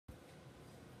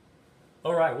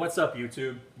Alright, what's up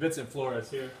YouTube? Vincent Flores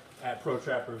here at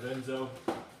ProTrapperVenzo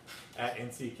at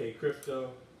NCK Crypto,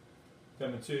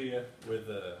 coming to you with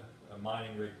a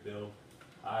mining rig build.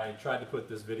 I tried to put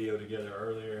this video together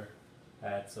earlier,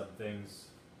 had some things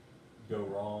go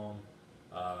wrong.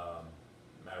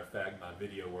 Matter of fact, my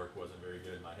video work wasn't very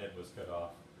good, my head was cut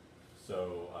off.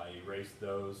 So I erased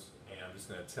those, and I'm just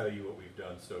going to tell you what we've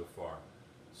done so far.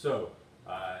 So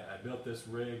I built this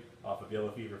rig off of Yellow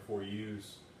Fever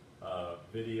 4U's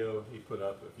video he put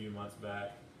up a few months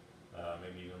back,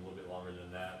 maybe even a little bit longer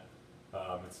than that.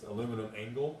 It's aluminum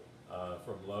angle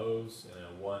from Lowe's, and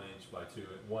a 1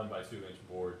 by 2 inch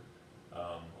board,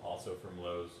 also from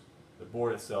Lowe's. The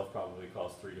board itself probably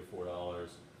costs $3 to $4.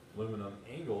 Aluminum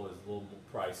angle is a little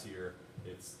more pricier.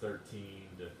 It's $13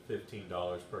 to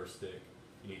 $15 per stick.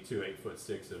 You need 2 8-foot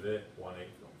sticks of it, 1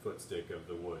 8-foot stick of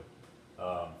the wood.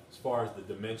 As far as the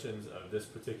dimensions of this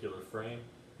particular frame,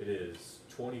 it is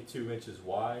 22 inches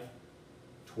wide,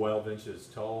 12 inches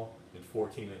tall, and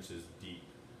 14 inches deep.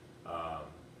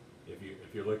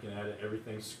 If you're looking at it,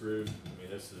 everything's screwed. I mean,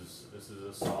 this is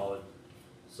a solid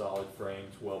frame,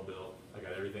 it's well built. I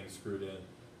got everything screwed in.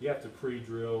 You have to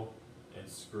pre-drill and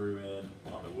screw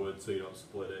in on the wood so you don't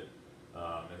split it,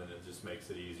 and then it just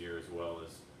makes it easier, as well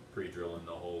as pre-drilling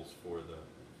the holes for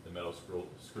the metal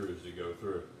screws to go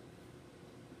through.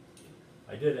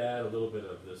 I did add a little bit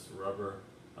of this rubber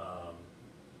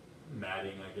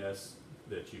matting, I guess,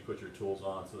 that you put your tools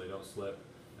on so they don't slip.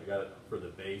 I got it for the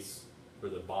base, for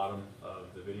the bottom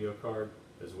of the video card,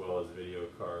 as well as the video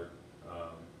card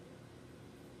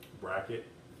bracket.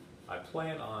 I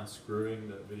plan on screwing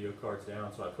the video cards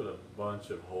down, so I put a bunch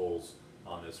of holes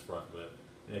on this front lip.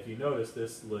 And if you notice,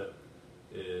 this lip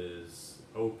is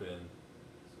open,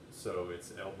 so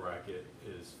its L bracket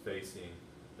is facing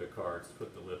the cards to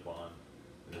put the lip on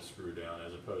and the screw down,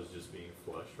 as opposed to just being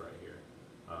flush right here.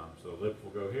 So the lip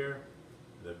will go here,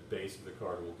 the base of the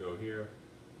card will go here,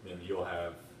 then you'll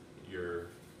have your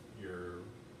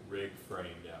rig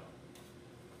framed out.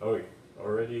 Oh,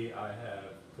 already I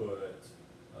have put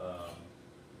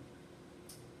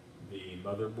the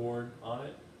motherboard on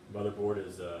it. Motherboard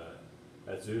is a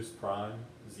Asus Prime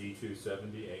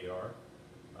Z270AR.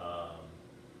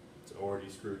 It's already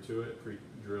screwed to it,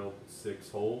 pre-drilled 6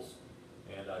 holes,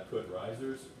 and I put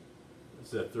risers.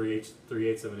 This is a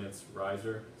 3/8 of an inch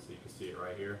riser, so you can see it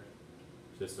right here.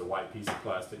 Just a white piece of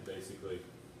plastic, basically.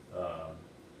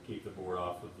 Keep the board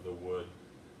off of the wood.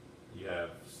 You have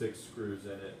 6 screws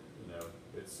in it. You know,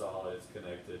 it's solid, it's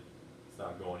connected, it's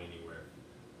not going anywhere.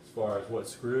 As far as what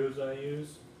screws I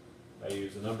use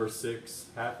a number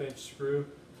 6 1/2 inch screw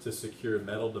to secure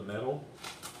metal to metal,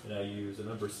 and I use a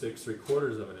number 6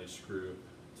 3/4 of an inch screw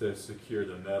to secure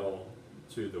the metal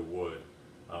to the wood.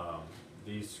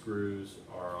 These screws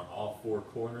are on all 4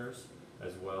 corners,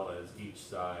 as well as each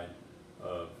side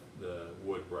of the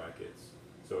wood brackets.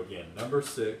 So again, number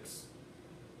 6,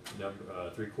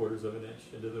 3/4 of an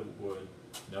inch into the wood,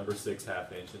 number 6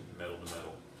 1/2 inch metal to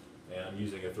metal, and I'm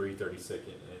using a 3/32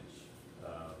 inch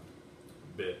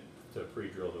bit to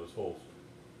pre-drill those holes.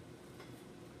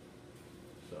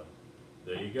 So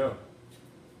there you go.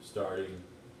 Starting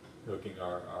hooking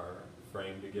our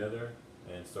frame together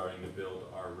and starting to build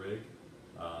our rig.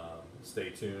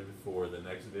 Stay tuned for the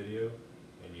next video,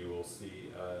 and you will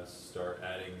see us start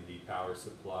adding the power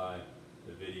supply,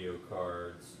 the video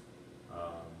cards,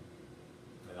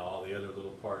 and all the other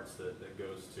little parts that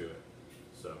goes to it.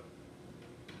 So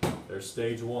there's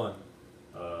stage 1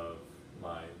 of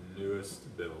my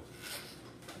newest build.